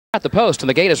At the post, and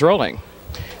the gate is rolling.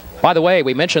 By the way,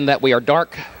 we mentioned that we are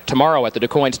dark tomorrow at the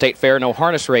DuQuoin State Fair, no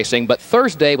harness racing, but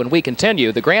Thursday when we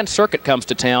continue, the Grand Circuit comes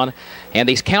to town and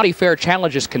these county fair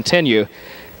challenges continue.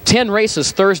 10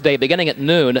 races Thursday beginning at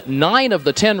noon. 9 of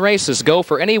the 10 races go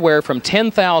for anywhere from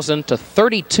 $10,000 to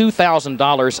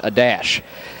 $32,000 a dash.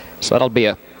 So that'll be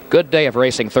a good day of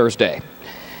racing Thursday.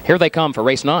 Here they come for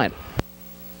race 9.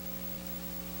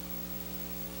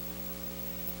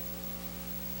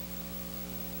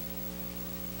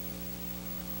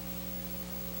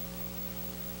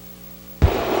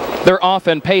 They're off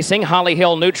and pacing. Holly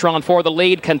Hill Neutron for the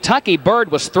lead. Kentucky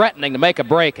Bird was threatening to make a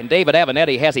break, and David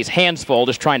Avenatti has his hands full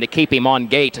just trying to keep him on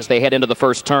gate as they head into the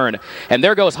first turn. And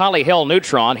there goes Holly Hill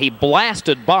Neutron. He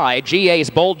blasted by GA's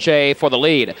Bold J for the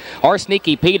lead. Our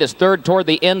Sneaky Pete is third toward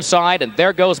the inside, and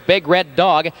there goes Big Red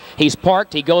Dog. He's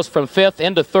parked. He goes from 5th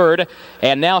into 3rd,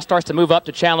 and now starts to move up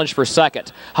to challenge for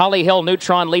 2nd. Holly Hill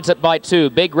Neutron leads it by 2.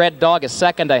 Big Red Dog is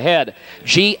 2nd ahead.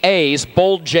 GA's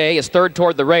Bold J is 3rd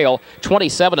toward the rail,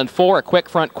 27 and 4, a quick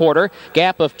front quarter.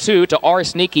 Gap of 2 to Our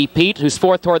Sneaky Pete, who's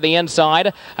 4th toward the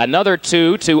inside. Another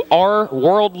 2 to Our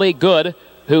Worldly Good,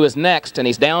 who is next, and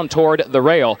he's down toward the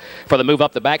rail for the move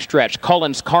up the backstretch.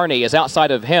 Collins Carney is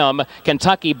outside of him.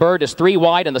 Kentucky Bird is 3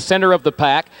 wide in the center of the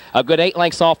pack, a good 8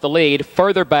 lengths off the lead.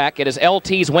 Further back, it is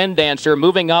LT's Wind Dancer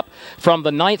moving up from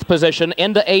the 9th position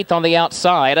into 8th on the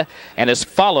outside, and is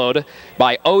followed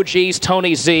by OG's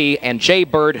Tony Z and Jay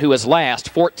Bird, who is last,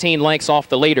 14 lengths off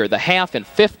the leader. The half in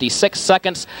 56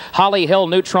 seconds. Holly Hill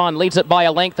Neutron leads it by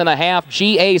a length and a half.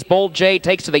 GA's Bold J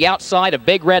takes to the outside of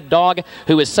Big Red Dog,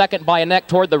 who is 2nd by a neck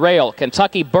toward the rail.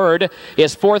 Kentucky Bird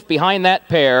is 4th behind that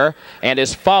pair and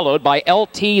is followed by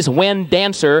LT's Wind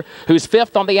Dancer, who's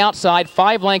 5th on the outside,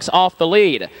 5 lengths off the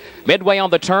lead. Midway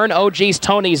on the turn, OG's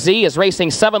Tony Z is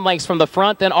racing 7 lengths from the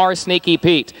front, then Our Sneaky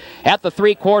Pete. At the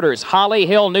 3/4, Holly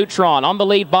Hill Neutron on the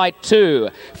lead by 2,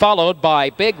 followed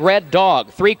by Big Red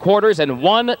Dog, 3/4 and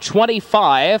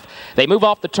 1:25. They move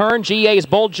off the turn. GA's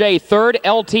Bold J 3rd.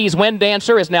 LT's Wind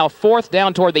Dancer is now 4th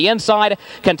down toward the inside.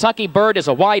 Kentucky Bird is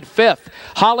a wide 5th.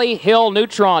 Holly Hill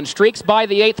Neutron streaks by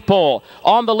the 8th pole.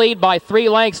 On the lead by 3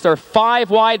 lengths. They're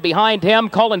 5 wide behind him.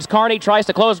 Collins Carney tries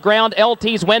to close ground.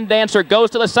 LT's Wind Dancer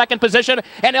goes to the 2nd position,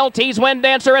 and LT's Wind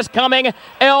Dancer is coming.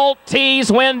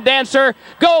 LT's Wind Dancer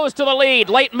goes to the lead.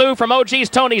 Late move from OG's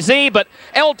Tony Z, but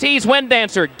LT's Wind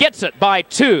Dancer gets it by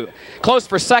 2. Close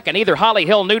for 2nd, either Holly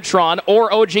Hill Neutron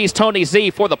or OG's Tony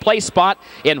Z for the place spot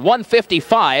in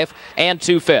 1:55 and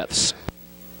 2/5.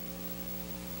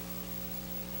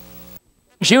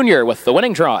 Junior with the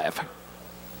winning drive.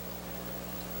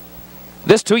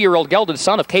 This 2-year-old gelded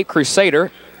son of Cape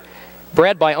Crusader,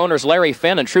 bred by owners Larry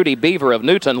Finn and Trudy Beaver of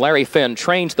Newton. Larry Finn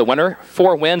trains the winner.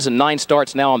 4 wins and 9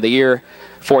 starts now on the year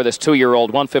for this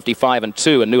 2-year-old, 1:55 and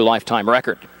 2, a new lifetime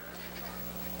record.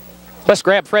 Let's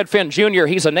grab Fred Finn Jr.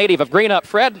 He's a native of Greenup.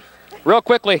 Fred, real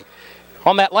quickly,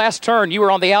 on that last turn, you were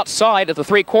on the outside at the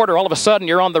 3/4. All of a sudden,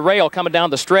 you're on the rail coming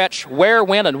down the stretch. Where,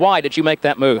 when, and why did you make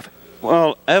that move?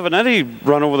 Well, Avenatti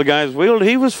run over the guy's wheel.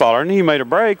 He was following. He made a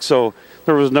break, so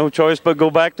there was no choice but go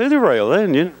back to the rail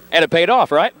then, you know. And it paid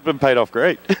off, right? It paid off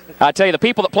great. I tell you, the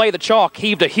people that play the chalk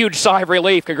heaved a huge sigh of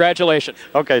relief. Congratulations.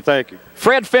 Okay, thank you.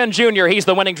 Fred Finn Jr., he's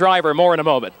the winning driver. More in a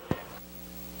moment.